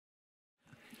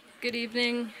Good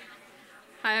evening.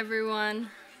 Hi, everyone.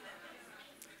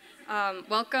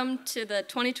 Welcome to the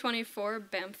 2024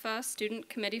 BAMPFA Student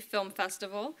Committee Film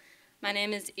Festival. My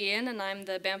name is Ian, and I'm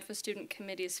the BAMPFA Student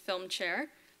Committee's film chair.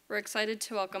 We're excited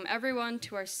to welcome everyone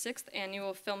to our 6th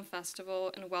annual film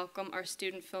festival and welcome our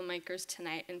student filmmakers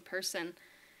tonight in person.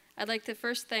 I'd like to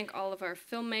first thank all of our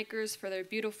filmmakers for their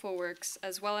beautiful works,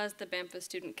 as well as the BAMPFA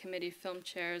Student Committee film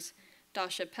chairs,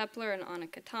 Dasha Pepler and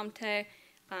Annika Tamte,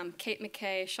 Kate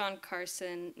McKay, Sean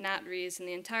Carson, Nat Rees, and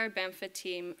the entire BAMPFA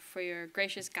team for your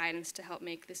gracious guidance to help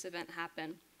make this event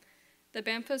happen. The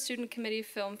BAMPFA Student Committee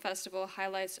Film Festival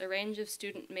highlights a range of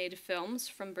student-made films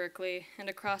from Berkeley and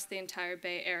across the entire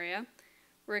Bay Area.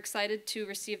 We're excited to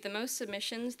receive the most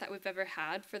submissions that we've ever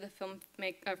had for the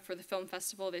film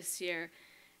festival this year,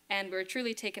 and we're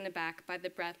truly taken aback by the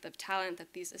breadth of talent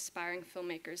that these aspiring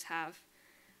filmmakers have.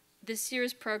 This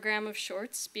year's program of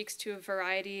shorts speaks to a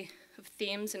variety of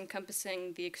themes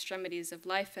encompassing the extremities of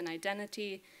life and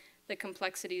identity, the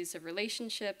complexities of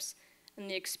relationships, and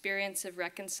the experience of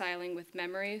reconciling with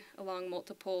memory along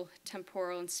multiple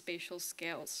temporal and spatial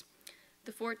scales.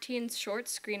 The 14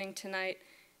 shorts screening tonight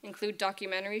include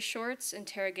documentary shorts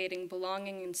interrogating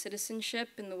belonging and citizenship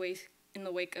in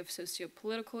the wake of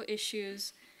socio-political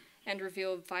issues, and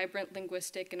reveal vibrant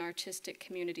linguistic and artistic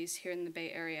communities here in the Bay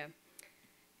Area.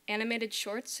 Animated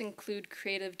shorts include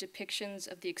creative depictions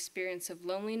of the experience of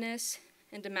loneliness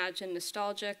and imagine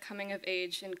nostalgia, coming of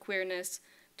age, and queerness,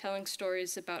 telling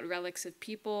stories about relics of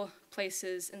people,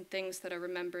 places, and things that are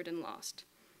remembered and lost.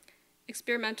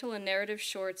 Experimental and narrative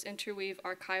shorts interweave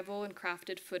archival and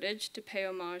crafted footage to pay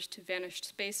homage to vanished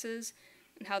spaces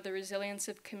and how the resilience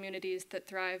of communities that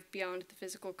thrive beyond the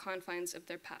physical confines of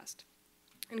their past.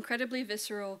 Incredibly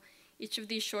visceral, each of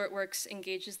these short works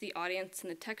engages the audience in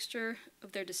the texture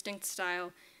of their distinct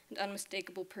style and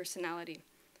unmistakable personality.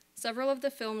 Several of the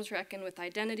films reckon with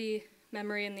identity,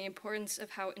 memory, and the importance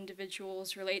of how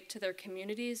individuals relate to their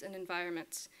communities and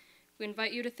environments. We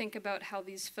invite you to think about how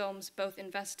these films both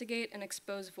investigate and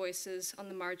expose voices on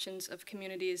the margins of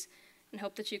communities, and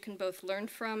hope that you can both learn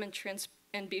from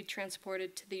and be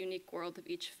transported to the unique world of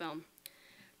each film.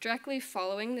 Directly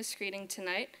following the screening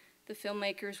tonight, the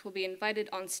filmmakers will be invited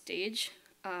on stage,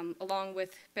 along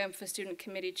with BAMPFA Student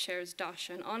Committee chairs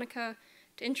Dasha and Annika,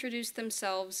 to introduce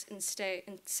themselves and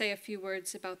say a few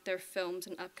words about their films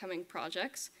and upcoming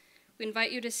projects. We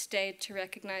invite you to stay to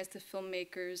recognize the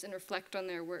filmmakers and reflect on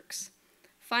their works.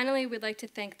 Finally, we'd like to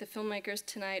thank the filmmakers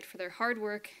tonight for their hard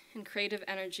work and creative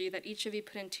energy that each of you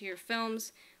put into your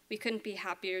films. We couldn't be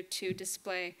happier to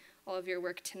display all of your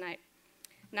work tonight.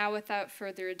 Now, without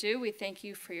further ado, we thank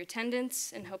you for your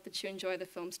attendance and hope that you enjoy the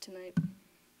films tonight.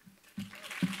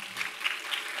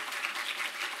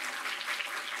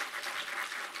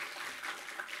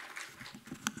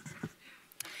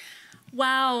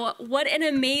 Wow, what an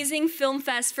amazing film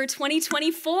fest for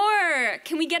 2024.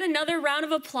 Can we get another round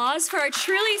of applause for our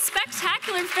truly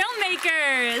spectacular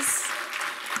filmmakers?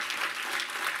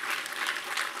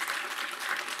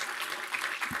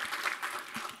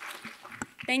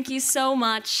 Thank you so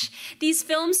much. These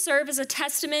films serve as a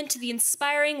testament to the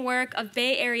inspiring work of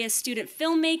Bay Area student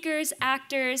filmmakers,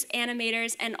 actors,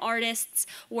 animators, and artists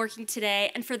working today,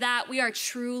 and for that, we are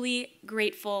truly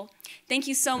grateful. Thank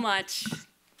you so much.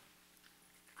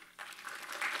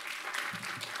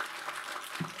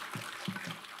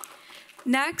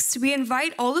 Next, we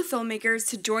invite all the filmmakers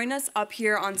to join us up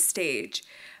here on stage.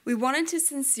 We wanted to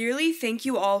sincerely thank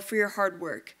you all for your hard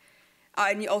work.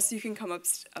 And also you can come up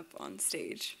on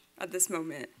stage at this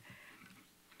moment.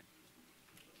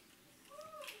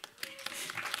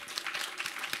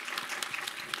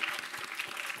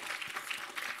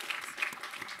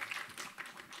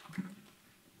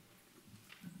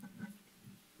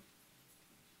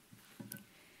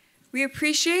 We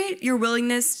appreciate your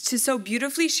willingness to so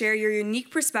beautifully share your unique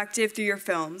perspective through your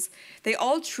films. They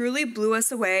all truly blew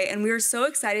us away, and we are so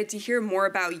excited to hear more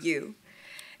about you.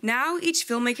 Now, each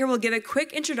filmmaker will give a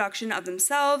quick introduction of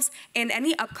themselves and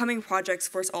any upcoming projects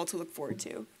for us all to look forward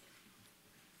to.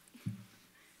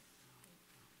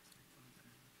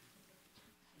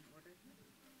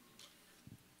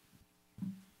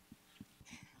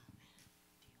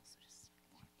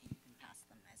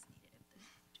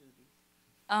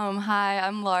 Hi,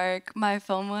 I'm Lark. My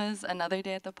film was Another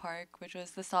Day at the Park, which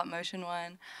was the stop motion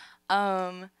one.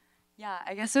 Yeah,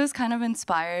 I guess it was kind of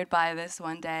inspired by this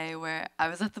one day where I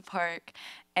was at the park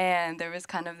and there was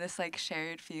kind of this like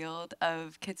shared field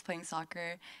of kids playing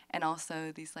soccer and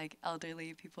also these like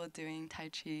elderly people doing Tai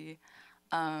Chi.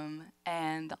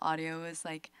 And the audio was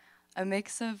like a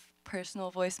mix of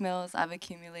personal voicemails I've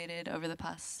accumulated over the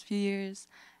past few years,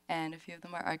 and a few of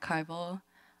them are archival.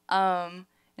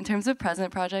 in terms of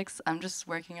present projects, I'm just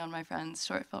working on my friend's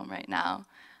short film right now,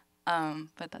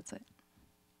 but that's it.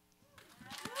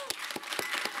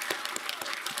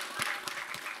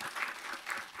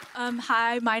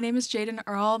 Hi, my name is Jaden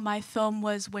Earl. My film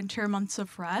was Winter Months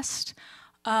of Rest.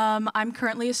 I'm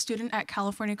currently a student at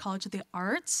California College of the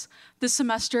Arts. This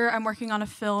semester, I'm working on a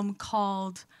film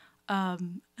called, oh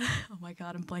my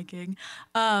God, I'm blanking.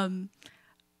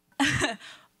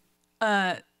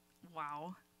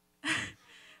 Wow.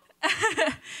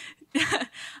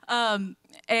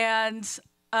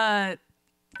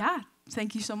 Yeah,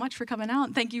 thank you so much for coming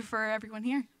out. Thank you for everyone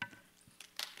here.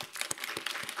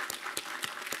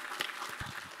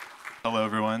 Hello,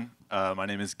 everyone. My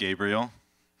name is Gabriel.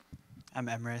 I'm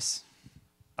Emrys.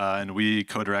 And we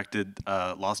co-directed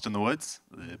Lost in the Woods,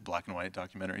 the black and white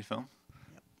documentary film.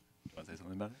 Yep. You want to say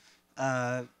something about it?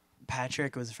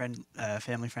 Patrick was a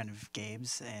family friend of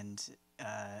Gabe's, and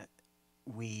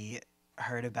we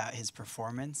heard about his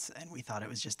performance, and we thought it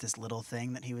was just this little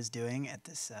thing that he was doing at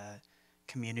this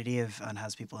community of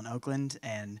unhoused people in Oakland,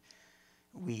 and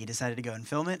we decided to go and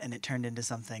film it, and it turned into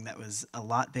something that was a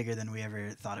lot bigger than we ever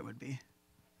thought it would be.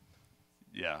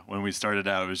 Yeah, when we started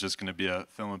out, it was just going to be a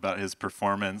film about his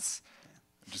performance.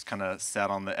 Yeah. Just kind of sat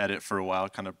on the edit for a while,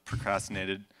 kind of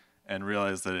procrastinated, and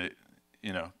realized that it,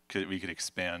 we could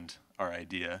expand our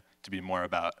idea to be more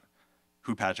about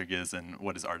who Patrick is and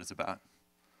what his art is about.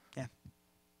 Yeah,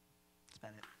 that's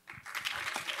about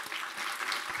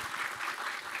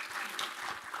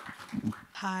it.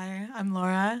 Hi, I'm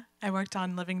Laura. I worked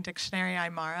on Living Dictionary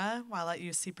Aymara while at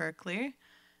UC Berkeley.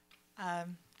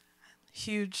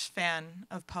 Huge fan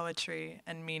of poetry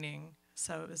and meaning,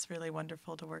 so it was really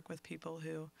wonderful to work with people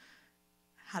who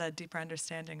had a deeper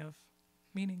understanding of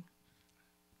meaning.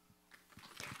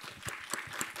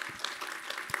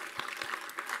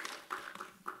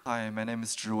 Hi, my name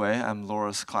is Zhi Wei. I'm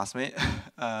Laura's classmate,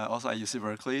 also at UC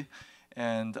Berkeley.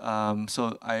 And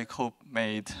so I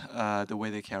co-made The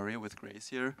Way They Carry with Grace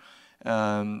here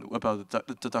about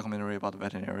the documentary about the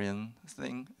veterinarian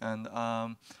thing. And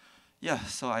yeah,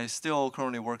 so I still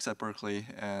currently work at Berkeley,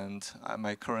 and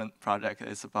my current project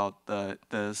is about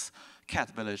this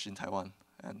cat village in Taiwan.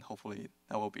 And hopefully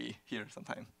that will be here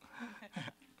sometime.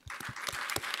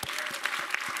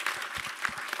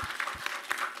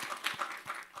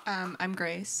 I'm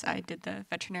Grace. I did the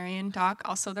veterinarian doc,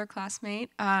 also their classmate.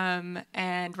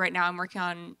 And right now I'm working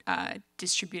on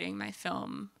distributing my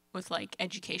film with like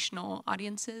educational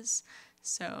audiences.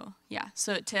 So yeah,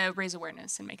 so to raise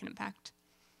awareness and make an impact.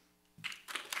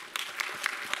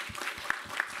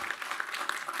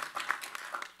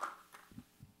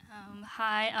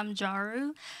 Hi, I'm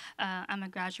Jaru. I'm a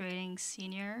graduating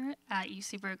senior at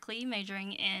UC Berkeley,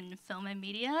 majoring in film and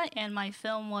media, and my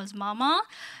film was Mama.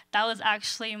 That was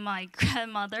actually my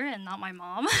grandmother and not my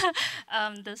mom.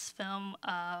 This film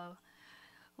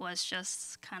was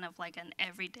just kind of like an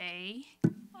everyday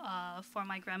for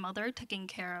my grandmother, taking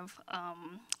care of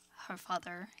her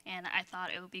father, and I thought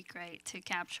it would be great to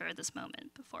capture this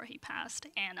moment before he passed.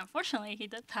 And unfortunately, he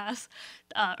did pass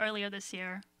earlier this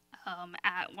year.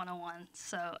 At 101,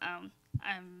 so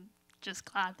I'm just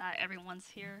glad that everyone's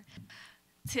here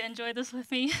to enjoy this with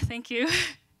me. Thank you.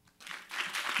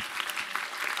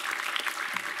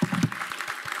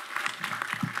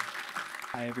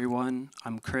 Hi everyone,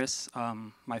 I'm Chris.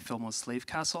 My film was Slave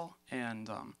Castle, and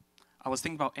I was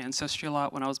thinking about ancestry a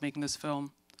lot when I was making this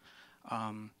film.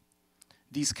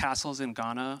 These castles in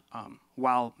Ghana,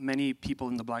 while many people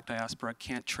in the Black diaspora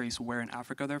can't trace where in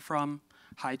Africa they're from,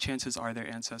 high chances are their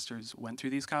ancestors went through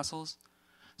these castles.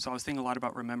 So I was thinking a lot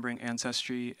about remembering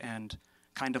ancestry and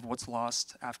kind of what's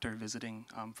lost after visiting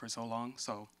for so long.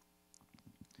 So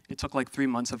it took like 3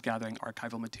 months of gathering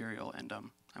archival material, and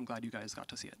I'm glad you guys got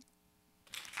to see it.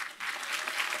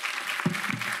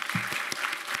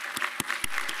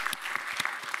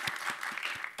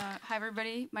 Hi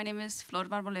everybody, my name is Flor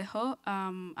Barbolejo.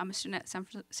 I'm a student at San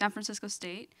Francisco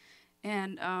State,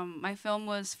 and my film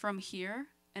was From Here.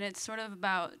 And it's sort of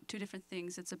about two different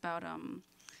things. It's about,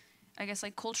 I guess,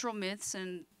 like cultural myths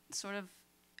and sort of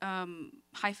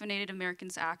hyphenated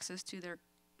Americans' access to their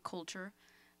culture.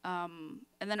 And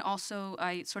then also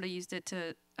I sort of used it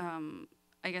to,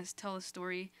 I guess, tell a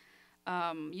story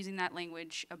using that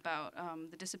language about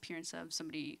the disappearance of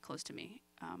somebody close to me.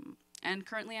 And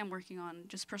currently I'm working on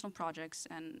just personal projects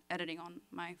and editing on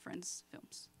my friends'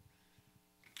 films.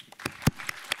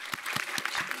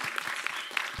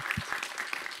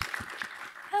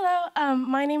 Hello,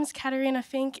 my name is Katarina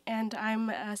Fink, and I'm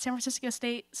a San Francisco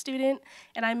State student,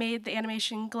 and I made the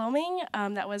animation Gloaming.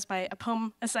 That was a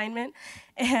poem assignment,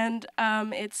 and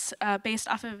it's based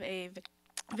off of a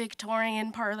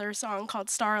Victorian parlor song called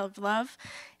Star of Love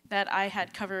that I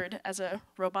had covered as a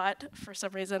robot for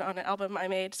some reason on an album I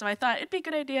made. So I thought it'd be a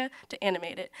good idea to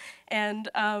animate it. And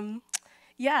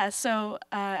yeah, so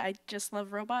I just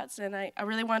love robots, and I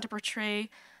really wanted to portray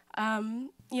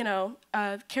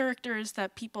characters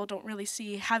that people don't really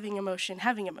see having emotion,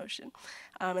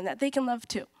 and that they can love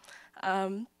too.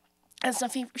 And some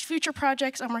future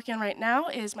projects I'm working on right now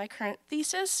is my current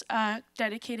thesis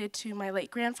dedicated to my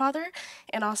late grandfather,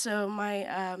 and also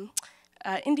my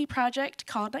indie project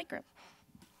called Night Grip.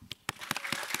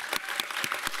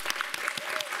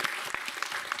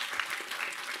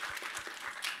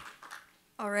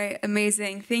 All right,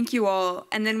 amazing. Thank you all.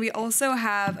 And then we also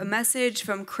have a message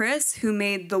from Chris, who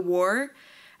made The War.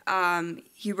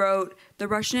 He wrote, "The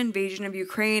Russian invasion of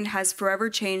Ukraine has forever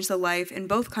changed the life in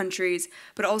both countries,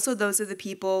 but also those of the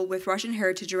people with Russian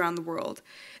heritage around the world.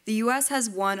 The U.S. has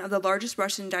one of the largest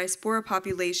Russian diaspora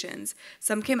populations.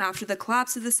 Some came after the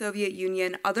collapse of the Soviet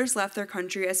Union, others left their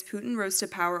country as Putin rose to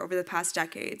power over the past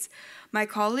decades. My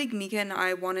colleague Mika and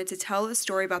I wanted to tell a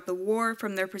story about the war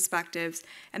from their perspectives,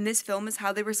 and this film is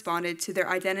how they responded to their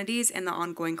identities and the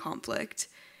ongoing conflict."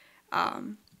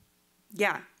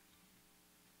 Yeah.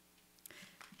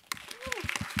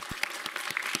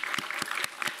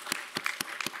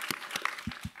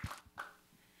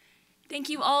 Thank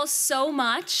you all so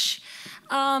much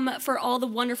for all the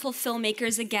wonderful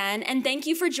filmmakers again, and thank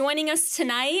you for joining us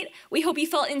tonight. We hope you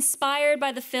felt inspired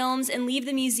by the films and leave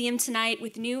the museum tonight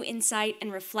with new insight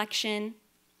and reflection.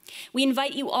 We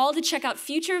invite you all to check out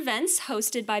future events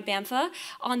hosted by BAMPFA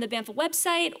on the BAMPFA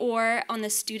website or on the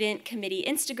Student Committee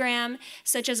Instagram,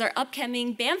 such as our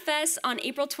upcoming BAMFest on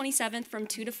April 27th from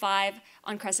 2 to 5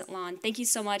 on Crescent Lawn. Thank you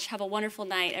so much. Have a wonderful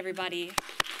night, everybody.